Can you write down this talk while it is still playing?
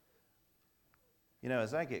You know,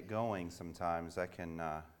 as I get going, sometimes I can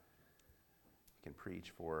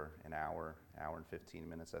preach for an hour and 15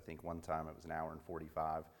 minutes. I think one time it was an hour and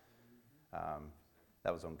 45.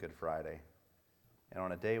 That was on Good Friday. And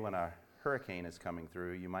on a day when a hurricane is coming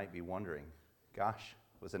through, you might be wondering, gosh,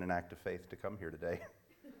 was it an act of faith to come here today?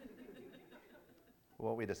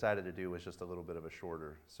 What we decided to do was just a little bit of a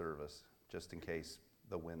shorter service, just in case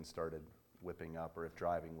the wind started whipping up or if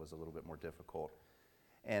driving was a little bit more difficult.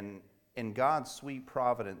 And in God's sweet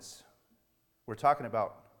providence, we're talking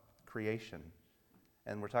about creation,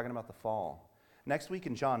 and we're talking about the fall. Next week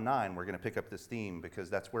in John 9, we're going to pick up this theme because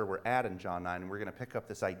that's where we're at in John 9, and we're going to pick up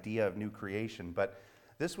this idea of new creation. But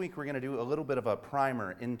this week we're going to do a little bit of a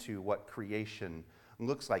primer into what creation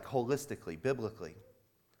looks like holistically, biblically.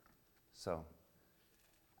 So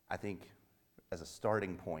I think as a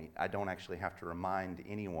starting point, I don't actually have to remind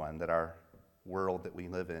anyone that our world that we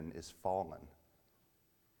live in is fallen.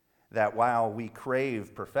 That while we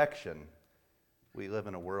crave perfection, we live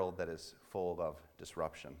in a world that is full of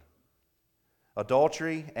disruption.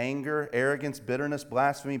 Adultery, anger, arrogance, bitterness,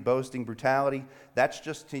 blasphemy, boasting, brutality, that's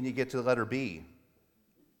just till you get to the letter B.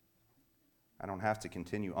 I don't have to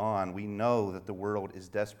continue on. We know that the world is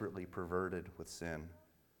desperately perverted with sin.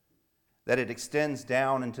 That it extends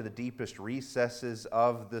down into the deepest recesses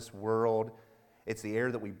of this world. It's the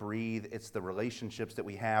air that we breathe. It's the relationships that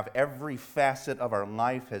we have. Every facet of our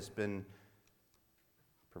life has been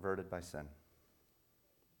perverted by sin.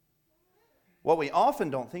 What we often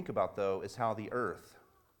don't think about, though, is how the earth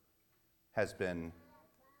has been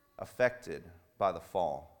affected by the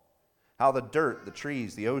fall. How the dirt, the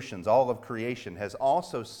trees, the oceans, all of creation has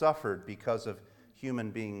also suffered because of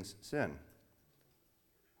human beings' sin.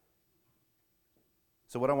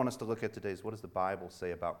 So what I want us to look at today is, what does the Bible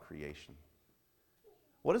say about creation?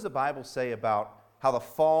 What does the Bible say about how the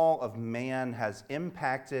fall of man has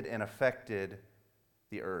impacted and affected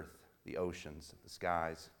the earth, the oceans, the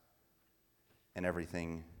skies, and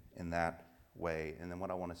everything in that way? And then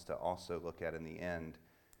what I want us to also look at in the end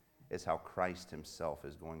is how Christ himself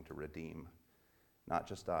is going to redeem not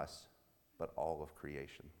just us, but all of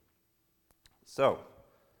creation. So,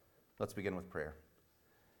 let's begin with prayer.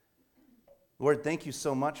 Lord, thank you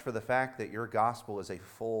so much for the fact that your gospel is a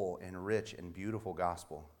full and rich and beautiful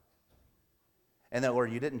gospel. And that,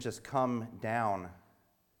 Lord, you didn't just come down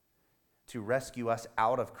to rescue us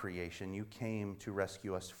out of creation. You came to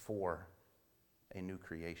rescue us for a new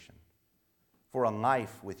creation. For a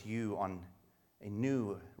life with you on a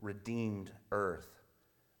new redeemed earth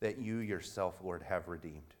that you yourself, Lord, have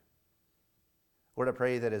redeemed. Lord, I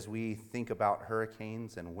pray that as we think about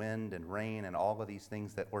hurricanes and wind and rain and all of these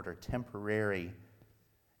things that, Lord, are temporary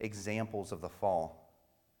examples of the fall,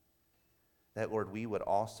 that, Lord, we would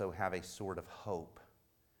also have a sort of hope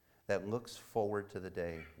that looks forward to the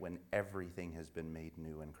day when everything has been made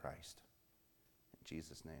new in Christ. In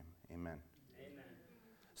Jesus' name, amen. Amen.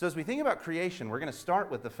 So as we think about creation, we're going to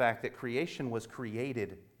start with the fact that creation was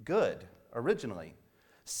created good originally.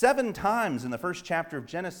 7 times in the first chapter of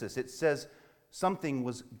Genesis, it says something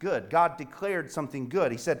was good. God declared something good.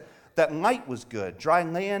 He said that light was good. Dry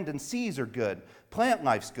land and seas are good. Plant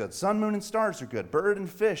life's good. Sun, moon, and stars are good. Bird and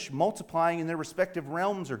fish multiplying in their respective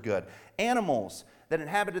realms are good. Animals that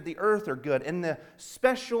inhabited the earth are good. And the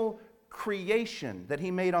special creation that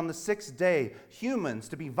he made on the 6th day, humans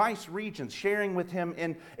to be vice regents, sharing with him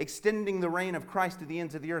in extending the reign of Christ to the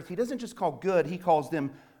ends of the earth. He doesn't just call good, he calls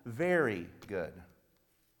them very good.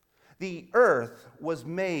 The earth was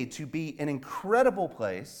made to be an incredible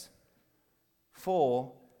place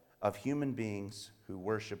full of human beings who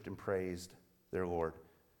worshiped and praised their Lord.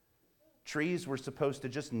 Trees were supposed to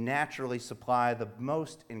just naturally supply the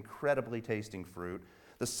most incredibly tasting fruit.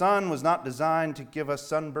 The sun was not designed to give us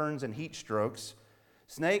sunburns and heat strokes.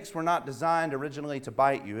 Snakes were not designed originally to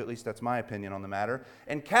bite you, at least that's my opinion on the matter.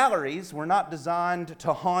 And calories were not designed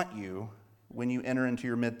to haunt you when you enter into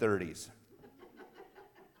your mid-30s.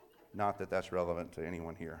 Not that that's relevant to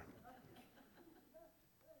anyone here.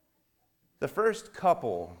 The first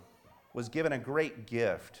couple was given a great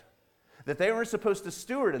gift that they were supposed to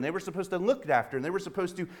steward and they were supposed to look after and they were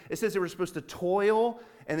supposed to, it says they were supposed to toil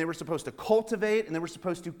and they were supposed to cultivate and they were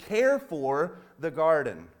supposed to care for the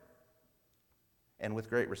garden. And with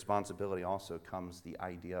great responsibility also comes the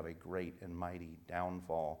idea of a great and mighty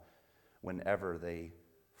downfall whenever they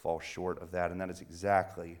fall short of that. And that is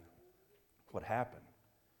exactly what happened.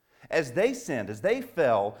 As they sinned, as they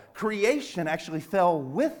fell, creation actually fell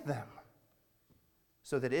with them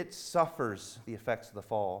so that it suffers the effects of the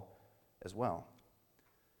fall as well.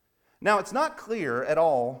 Now, it's not clear at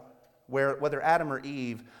all whether Adam or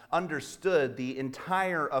Eve understood the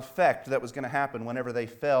entire effect that was going to happen whenever they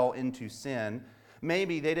fell into sin.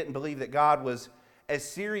 Maybe they didn't believe that God was as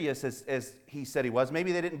serious as he said he was.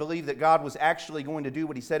 Maybe they didn't believe that God was actually going to do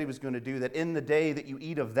what he said he was going to do, that in the day that you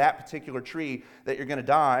eat of that particular tree, that you're going to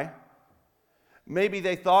die. Maybe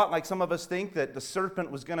they thought, like some of us think, that the serpent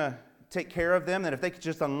was going to take care of them, that if they could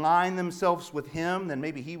just align themselves with him, then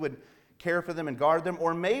maybe he would care for them and guard them.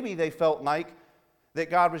 Or maybe they felt like that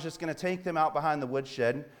God was just going to take them out behind the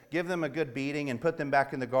woodshed, give them a good beating, and put them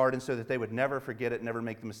back in the garden so that they would never forget it, never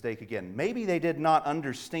make the mistake again. Maybe they did not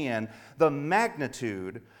understand the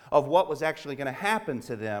magnitude of what was actually going to happen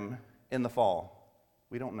to them in the fall.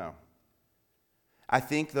 We don't know. I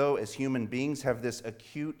think, though, as human beings have this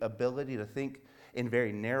acute ability to think in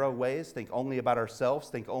very narrow ways, think only about ourselves,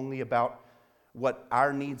 think only about what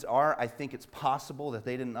our needs are. I think it's possible that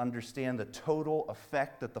they didn't understand the total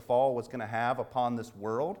effect that the fall was going to have upon this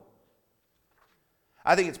world.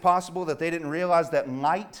 I think it's possible that they didn't realize that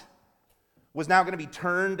light was now going to be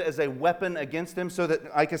turned as a weapon against them, so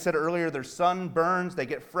that, like I said earlier, their sun burns, they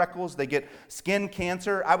get freckles, they get skin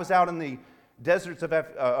cancer. I was out in the deserts of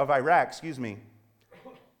Iraq,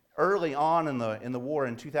 early on in the war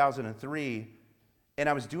in 2003, and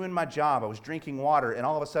I was doing my job. I was drinking water, and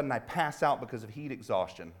all of a sudden I pass out because of heat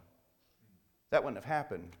exhaustion. That wouldn't have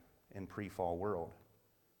happened in pre-fall world.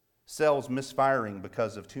 Cells misfiring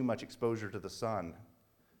because of too much exposure to the sun.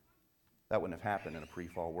 That wouldn't have happened in a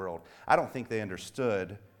pre-fall world. I don't think they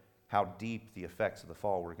understood how deep the effects of the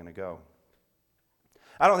fall were going to go.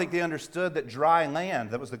 I don't think they understood that dry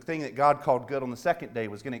land, that was the thing that God called good on the second day,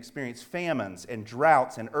 was going to experience famines and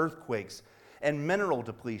droughts and earthquakes and mineral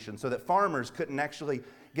depletion, so that farmers couldn't actually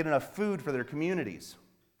get enough food for their communities.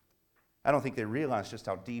 I don't think they realized just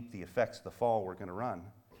how deep the effects of the fall were going to run.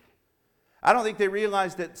 I don't think they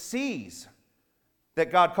realized that seas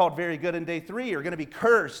that God called very good in day 3 are going to be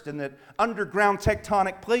cursed, and that underground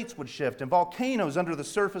tectonic plates would shift, and volcanoes under the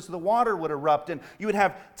surface of the water would erupt, and you would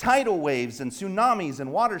have tidal waves and tsunamis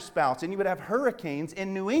and water spouts, and you would have hurricanes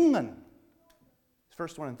in New England. It's the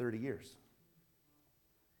first one in 30 years.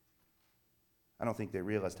 I don't think they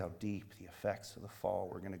realized how deep the effects of the fall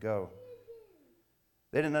were going to go.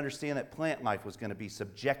 They didn't understand that plant life was going to be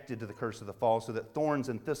subjected to the curse of the fall, so that thorns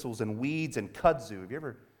and thistles and weeds and kudzu. Do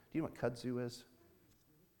you know what kudzu is?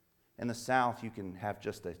 In the South, you can have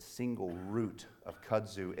just a single root of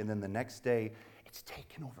kudzu, and then the next day, it's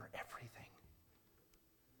taken over everything.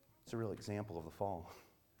 It's a real example of the fall.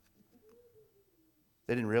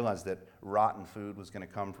 They didn't realize that rotten food was going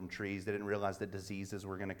to come from trees. They didn't realize that diseases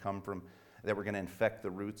were going to come from, that were going to infect the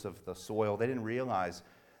roots of the soil. They didn't realize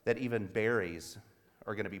that even berries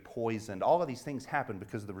are going to be poisoned. All of these things happened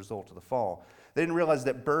because of the result of the fall. They didn't realize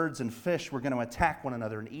that birds and fish were going to attack one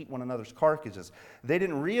another and eat one another's carcasses. They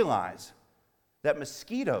didn't realize that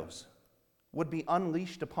mosquitoes would be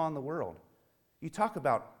unleashed upon the world. You talk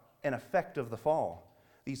about an effect of the fall.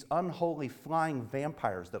 These unholy flying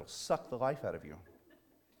vampires that'll suck the life out of you.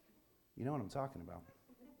 You know what I'm talking about.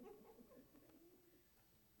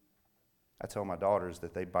 I tell my daughters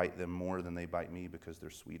that they bite them more than they bite me because they're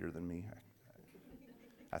sweeter than me.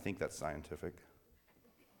 I think that's scientific.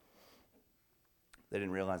 They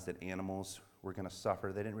didn't realize that animals were going to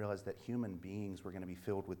suffer. They didn't realize that human beings were going to be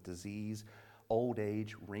filled with disease, old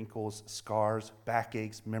age, wrinkles, scars,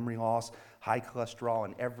 backaches, memory loss, high cholesterol,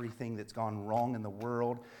 and everything that's gone wrong in the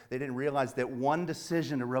world. They didn't realize that one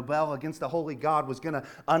decision to rebel against the holy God was going to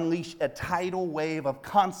unleash a tidal wave of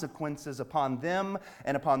consequences upon them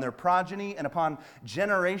and upon their progeny and upon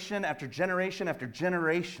generation after generation after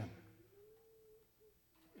generation.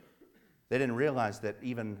 They didn't realize that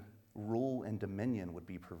even rule and dominion would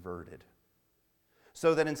be perverted.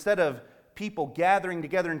 So that instead of people gathering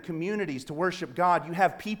together in communities to worship God, you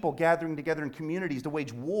have people gathering together in communities to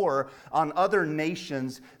wage war on other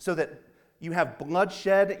nations, so that you have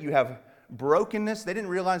bloodshed, you have brokenness. They didn't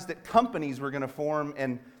realize that companies were going to form,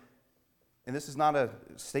 and this is not a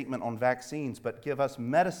statement on vaccines, but give us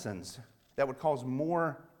medicines that would cause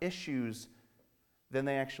more issues than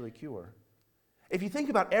they actually cure. If you think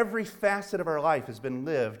about, every facet of our life has been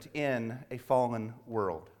lived in a fallen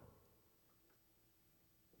world.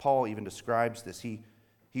 Paul even describes this. He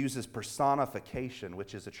uses personification,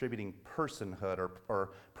 which is attributing personhood or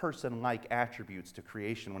person-like attributes to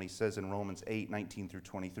creation, when he says in Romans 8:19 through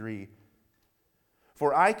 23,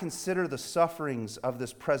 "For I consider the sufferings of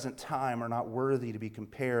this present time are not worthy to be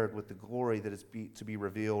compared with the glory that is to be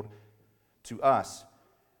revealed to us."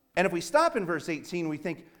 And if we stop in verse 18, we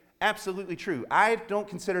think, absolutely true. I don't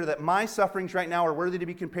consider that my sufferings right now are worthy to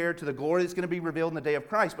be compared to the glory that's going to be revealed in the day of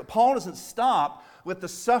Christ. But Paul doesn't stop with the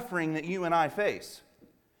suffering that you and I face.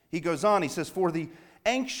 He goes on, he says, "For the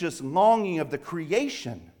anxious longing of the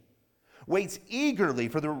creation waits eagerly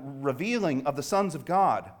for the revealing of the sons of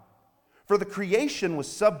God. For the creation was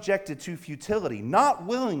subjected to futility, not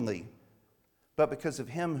willingly, but because of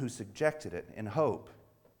him who subjected it, in hope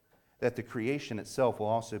that the creation itself will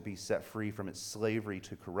also be set free from its slavery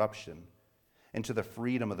to corruption and to the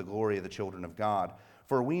freedom of the glory of the children of God.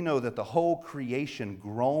 For we know that the whole creation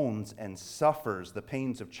groans and suffers the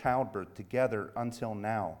pains of childbirth together until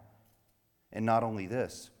now. And not only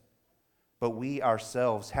this, but we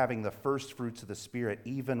ourselves, having the first fruits of the Spirit,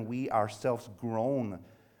 even we ourselves groan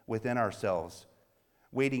within ourselves,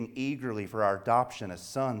 waiting eagerly for our adoption as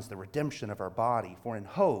sons, the redemption of our body. For in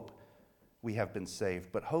hope we have been saved.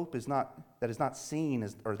 But hope is seen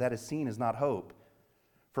is not hope.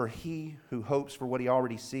 For he who hopes for what he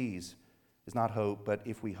already sees is not hope, but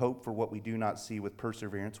if we hope for what we do not see with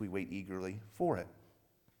perseverance, we wait eagerly for it.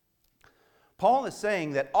 Paul is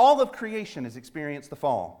saying that all of creation has experienced the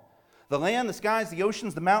fall. The land, the skies, the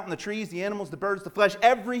oceans, the mountain, the trees, the animals, the birds, the flesh,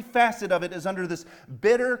 every facet of it is under this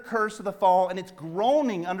bitter curse of the fall, and it's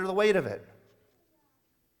groaning under the weight of it.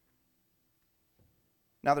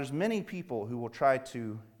 Now, there's many people who will try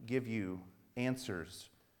to give you answers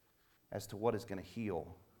as to what is going to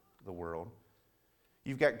heal the world.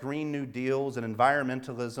 You've got Green New Deals and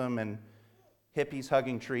environmentalism and hippies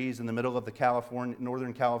hugging trees in the middle of the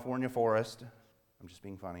Northern California forest. I'm just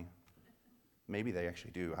being funny. Maybe they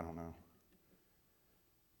actually do, I don't know.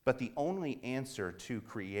 But the only answer to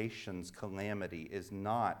creation's calamity is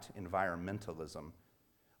not environmentalism,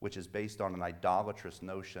 which is based on an idolatrous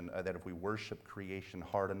notion that if we worship creation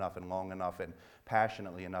hard enough and long enough and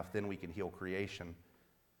passionately enough, then we can heal creation.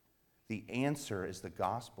 The answer is the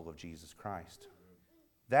gospel of Jesus Christ.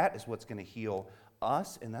 That is what's going to heal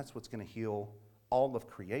us, and that's what's going to heal all of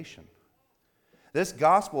creation. This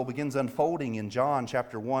gospel begins unfolding in John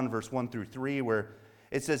chapter 1, verse 1 through 3, where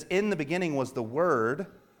it says, "In the beginning was the Word,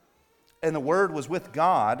 and the Word was with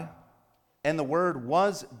God, and the Word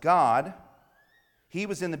was God. He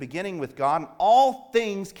was in the beginning with God, and all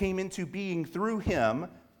things came into being through him,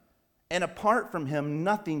 and apart from him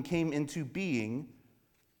nothing came into being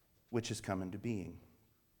which has come into being."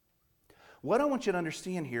 What I want you to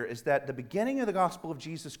understand here is that the beginning of the gospel of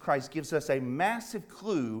Jesus Christ gives us a massive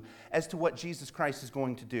clue as to what Jesus Christ is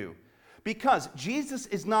going to do. Because Jesus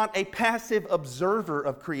is not a passive observer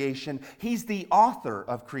of creation, he's the author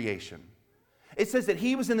of creation. It says that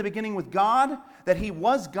he was in the beginning with God, that he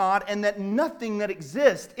was God, and that nothing that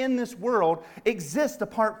exists in this world exists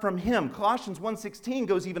apart from him. Colossians 1:16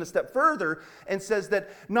 goes even a step further and says that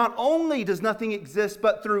not only does nothing exist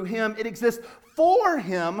but through him, it exists for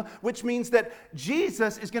him, which means that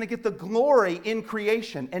Jesus is going to get the glory in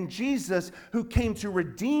creation. And Jesus, who came to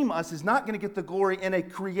redeem us, is not going to get the glory in a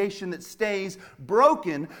creation that stays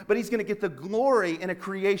broken, but he's going to get the glory in a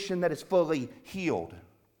creation that is fully healed.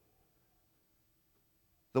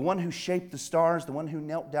 The one who shaped the stars, the one who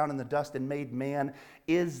knelt down in the dust and made man,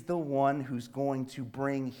 is the one who's going to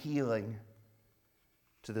bring healing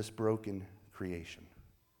to this broken creation.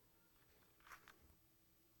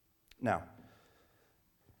 Now,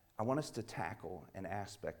 I want us to tackle an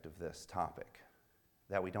aspect of this topic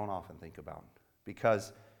that we don't often think about,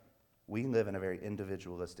 because we live in a very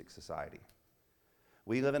individualistic society.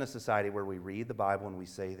 We live in a society where we read the Bible and we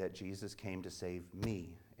say that Jesus came to save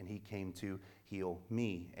me, and he came to heal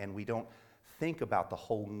me. And we don't think about the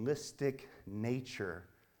holistic nature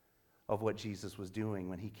of what Jesus was doing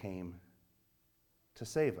when he came to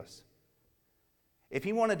save us. If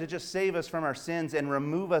he wanted to just save us from our sins and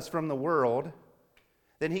remove us from the world,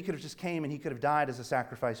 then he could have just came and he could have died as a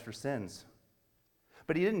sacrifice for sins.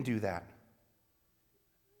 But he didn't do that.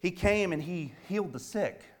 He came and he healed the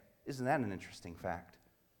sick. Isn't that an interesting fact?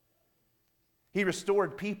 He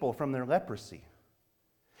restored people from their leprosy.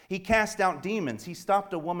 He cast out demons. He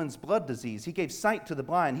stopped a woman's blood disease. He gave sight to the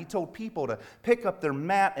blind. He told people to pick up their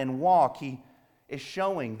mat and walk. He is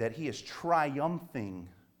showing that he is triumphing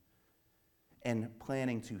and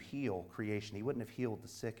planning to heal creation. He wouldn't have healed the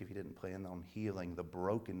sick if he didn't plan on healing the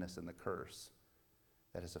brokenness and the curse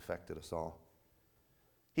that has affected us all.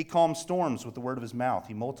 He calmed storms with the word of his mouth.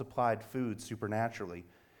 He multiplied food supernaturally.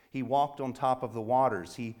 He walked on top of the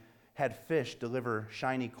waters. He had fish deliver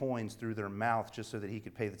shiny coins through their mouth just so that he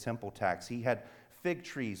could pay the temple tax. He had fig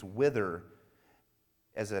trees wither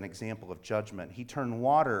as an example of judgment. He turned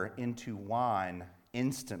water into wine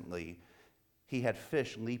instantly. He had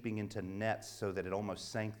fish leaping into nets so that it almost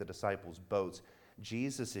sank the disciples' boats.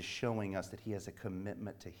 Jesus is showing us that he has a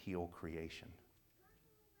commitment to heal creation.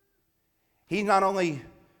 He's not only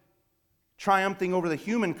triumphing over the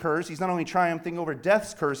human curse, he's not only triumphing over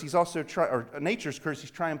death's curse, he's also nature's curse, he's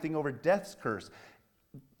triumphing over death's curse.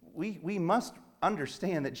 We must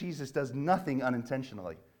understand that Jesus does nothing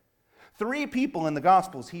unintentionally. 3 people in the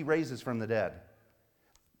Gospels he raises from the dead.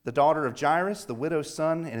 The daughter of Jairus, the widow's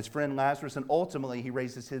son, and his friend Lazarus, and ultimately he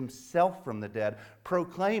raises himself from the dead,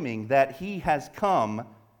 proclaiming that he has come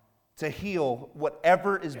to heal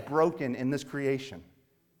whatever is broken in this creation.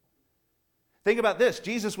 Think about this.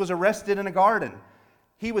 Jesus was arrested in a garden.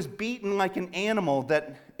 He was beaten like an animal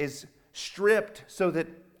that is stripped so that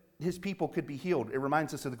his people could be healed. It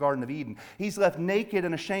reminds us of the Garden of Eden. He's left naked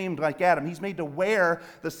and ashamed like Adam. He's made to wear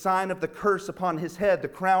the sign of the curse upon his head, the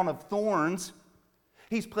crown of thorns.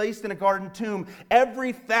 He's placed in a garden tomb.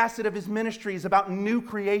 Every facet of his ministry is about new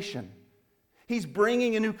creation. He's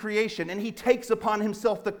bringing a new creation, and he takes upon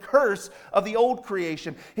himself the curse of the old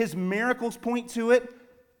creation. His miracles point to it.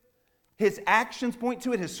 His actions point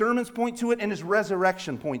to it. His sermons point to it. And his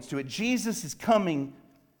resurrection points to it. Jesus is coming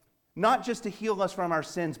not just to heal us from our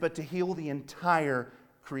sins, but to heal the entire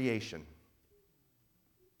creation.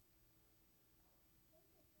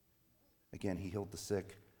 Again, he healed the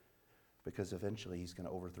sick, because eventually he's going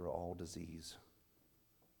to overthrow all disease.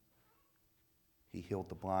 He healed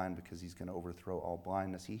the blind because he's going to overthrow all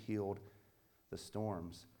blindness. He healed the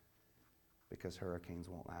storms because hurricanes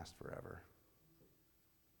won't last forever.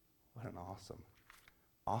 What an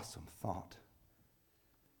awesome thought.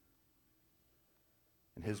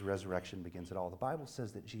 And his resurrection begins it all. The Bible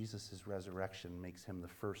says that Jesus' resurrection makes him the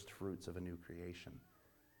first fruits of a new creation.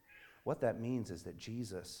 What that means is that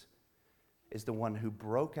Jesus is the one who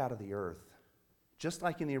broke out of the earth. Just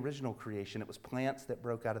like in the original creation, it was plants that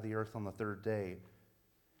broke out of the earth on the 3rd day.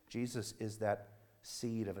 Jesus is that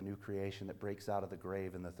seed of a new creation that breaks out of the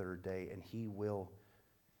grave in the 3rd day, and he will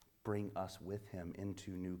bring us with him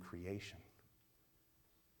into new creation.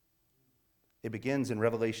 It begins in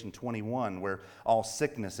Revelation 21, where all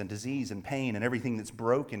sickness and disease and pain and everything that's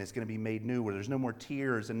broken is going to be made new, where there's no more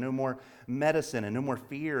tears and no more medicine and no more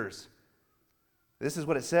fears. This is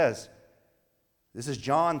what it says. This is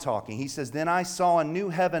John talking. He says, "Then I saw a new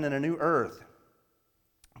heaven and a new earth.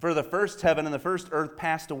 For the first heaven and the first earth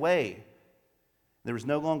passed away. There was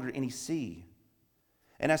no longer any sea.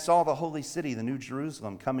 And I saw the holy city, the new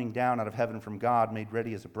Jerusalem, coming down out of heaven from God, made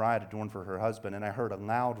ready as a bride adorned for her husband. And I heard a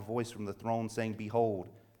loud voice from the throne saying, 'Behold,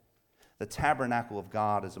 the tabernacle of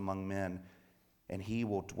God is among men, and he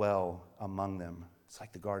will dwell among them.'" It's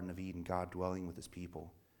like the Garden of Eden, God dwelling with his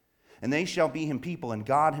people. "And they shall be him people, and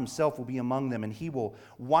God himself will be among them, and he will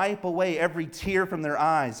wipe away every tear from their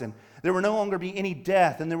eyes. And there will no longer be any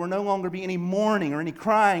death, and there will no longer be any mourning or any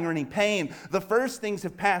crying or any pain. The first things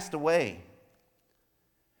have passed away."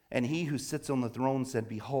 And he who sits on the throne said,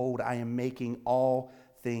 "Behold, I am making all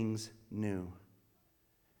things new."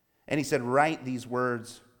 And he said, "Write these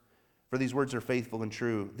words, for these words are faithful and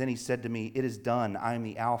true." Then he said to me, "It is done. I am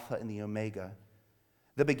the Alpha and the Omega,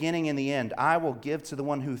 the beginning and the end. I will give to the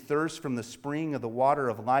one who thirsts from the spring of the water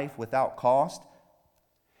of life without cost.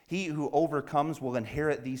 He who overcomes will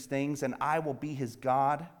inherit these things, and I will be his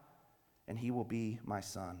God, and he will be my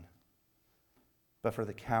son. But for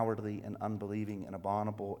the cowardly and unbelieving and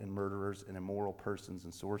abominable and murderers and immoral persons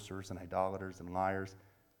and sorcerers and idolaters and liars,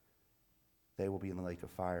 they will be in the lake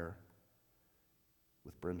of fire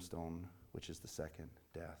with brimstone, which is the second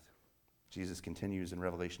death." Jesus continues in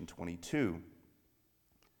Revelation 22.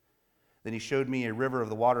 "Then he showed me a river of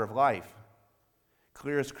the water of life,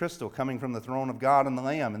 clear as crystal, coming from the throne of God and the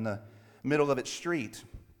Lamb in the middle of its street.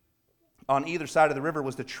 On either side of the river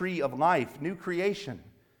was the tree of life," new creation.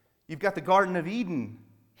 You've got the Garden of Eden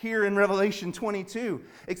here in Revelation 22,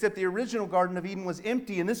 except the original Garden of Eden was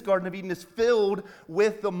empty, and this Garden of Eden is filled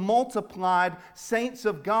with the multiplied saints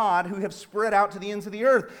of God who have spread out to the ends of the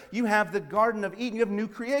earth. You have the Garden of Eden, you have new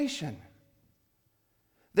creation.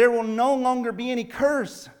 There will no longer be any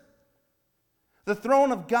curse. The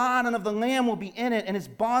throne of God and of the Lamb will be in it, and his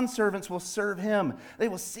bondservants will serve him. They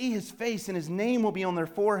will see his face, and his name will be on their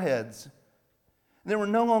foreheads. There will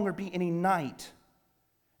no longer be any night,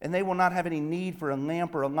 and they will not have any need for a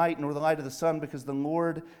lamp or a light, nor the light of the sun, because the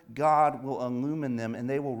Lord God will illumine them, and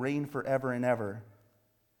they will reign forever and ever.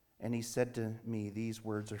 And he said to me, "These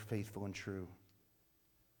words are faithful and true."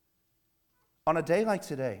 On a day like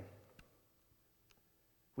today,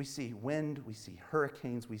 we see wind, we see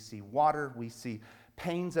hurricanes, we see water, we see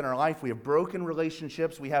pains in our life. We have broken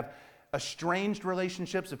relationships. We have estranged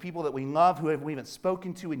relationships of people that we love who we haven't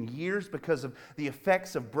spoken to in years because of the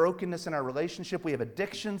effects of brokenness in our relationship. We have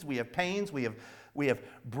addictions, we have pains, we have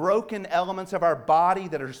broken elements of our body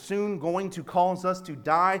that are soon going to cause us to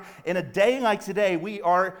die. In a day like today, we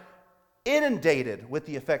are inundated with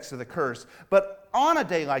the effects of the curse. But on a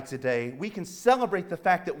day like today, we can celebrate the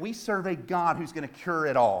fact that we serve a God who's going to cure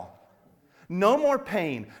it all. No more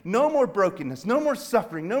pain, no more brokenness, no more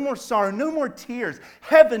suffering, no more sorrow, no more tears.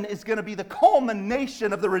 Heaven is going to be the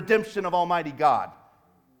culmination of the redemption of Almighty God.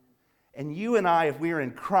 And you and I, if we are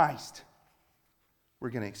in Christ, we're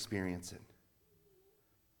going to experience it.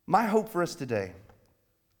 My hope for us today,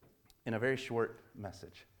 in a very short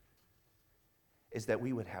message, is that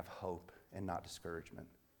we would have hope and not discouragement.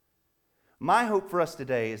 My hope for us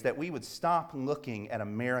today is that we would stop looking at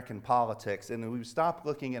American politics and we would stop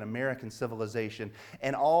looking at American civilization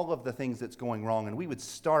and all of the things that's going wrong, and we would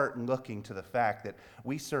start looking to the fact that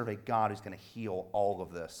we serve a God who's going to heal all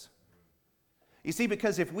of this. You see,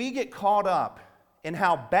 because if we get caught up in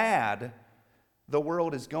how bad the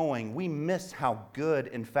world is going, we miss how good,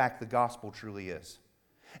 in fact, the gospel truly is.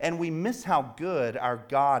 And we miss how good our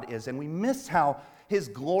God is, and we miss how His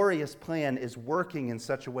glorious plan is working in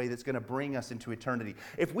such a way that's going to bring us into eternity.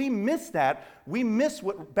 If we miss that, we miss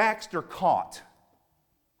what Baxter caught.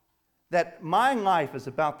 That my life is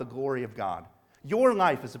about the glory of God. Your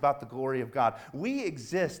life is about the glory of God. We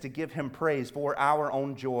exist to give Him praise for our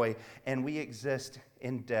own joy, and we exist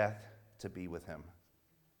in death to be with Him.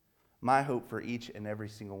 My hope for each and every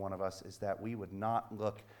single one of us is that we would not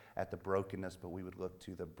look at the brokenness, but we would look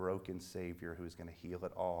to the broken Savior who is going to heal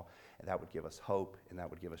it all. And that would give us hope, and that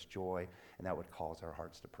would give us joy, and that would cause our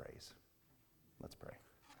hearts to praise. Let's pray.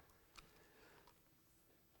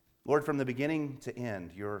 Lord, from the beginning to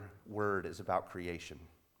end, your word is about creation.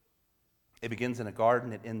 It begins in a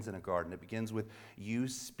garden, it ends in a garden. It begins with you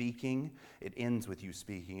speaking, it ends with you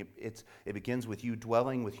speaking. It begins with you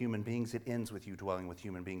dwelling with human beings, it ends with you dwelling with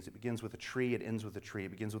human beings. It begins with a tree, it ends with a tree. It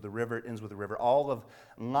begins with a river, it ends with a river. All of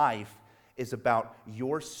life is about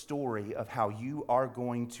your story of how you are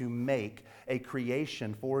going to make a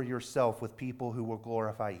creation for yourself with people who will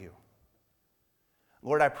glorify you.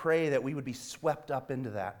 Lord, I pray that we would be swept up into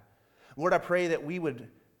that. Lord, I pray that we would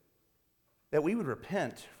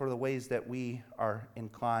repent for the ways that we are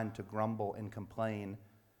inclined to grumble and complain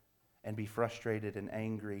and be frustrated and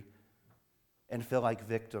angry and feel like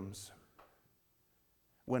victims.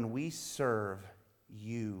 When we serve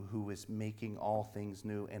you who is making all things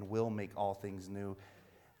new and will make all things new,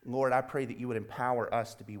 Lord, I pray that you would empower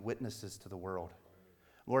us to be witnesses to the world.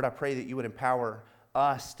 Lord, I pray that you would empower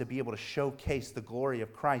us to be able to showcase the glory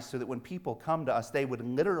of Christ so that when people come to us, they would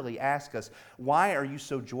literally ask us, why are you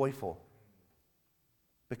so joyful?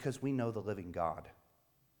 Because we know the living God.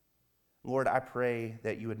 Lord, I pray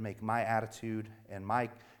that you would make my attitude and my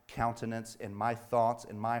countenance and my thoughts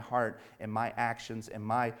and my heart and my actions and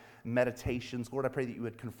my meditations, Lord, I pray that you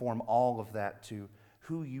would conform all of that to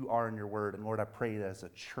who you are in your word. And Lord, I pray that as a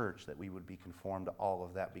church that we would be conformed to all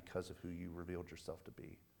of that because of who you revealed yourself to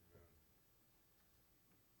be.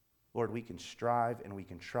 Lord, we can strive and we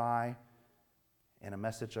can try, and a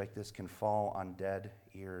message like this can fall on dead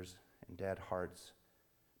ears and dead hearts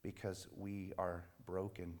because we are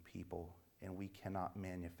broken people and we cannot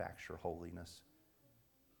manufacture holiness.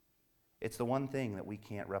 It's the one thing that we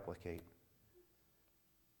can't replicate.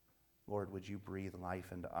 Lord, would you breathe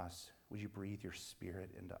life into us? Would you breathe your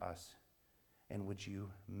Spirit into us? And would you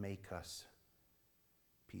make us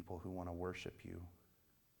people who want to worship you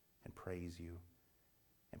and praise you,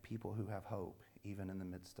 and people who have hope even in the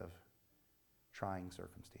midst of trying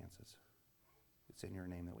circumstances? It's in your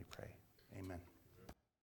name that we pray. Amen.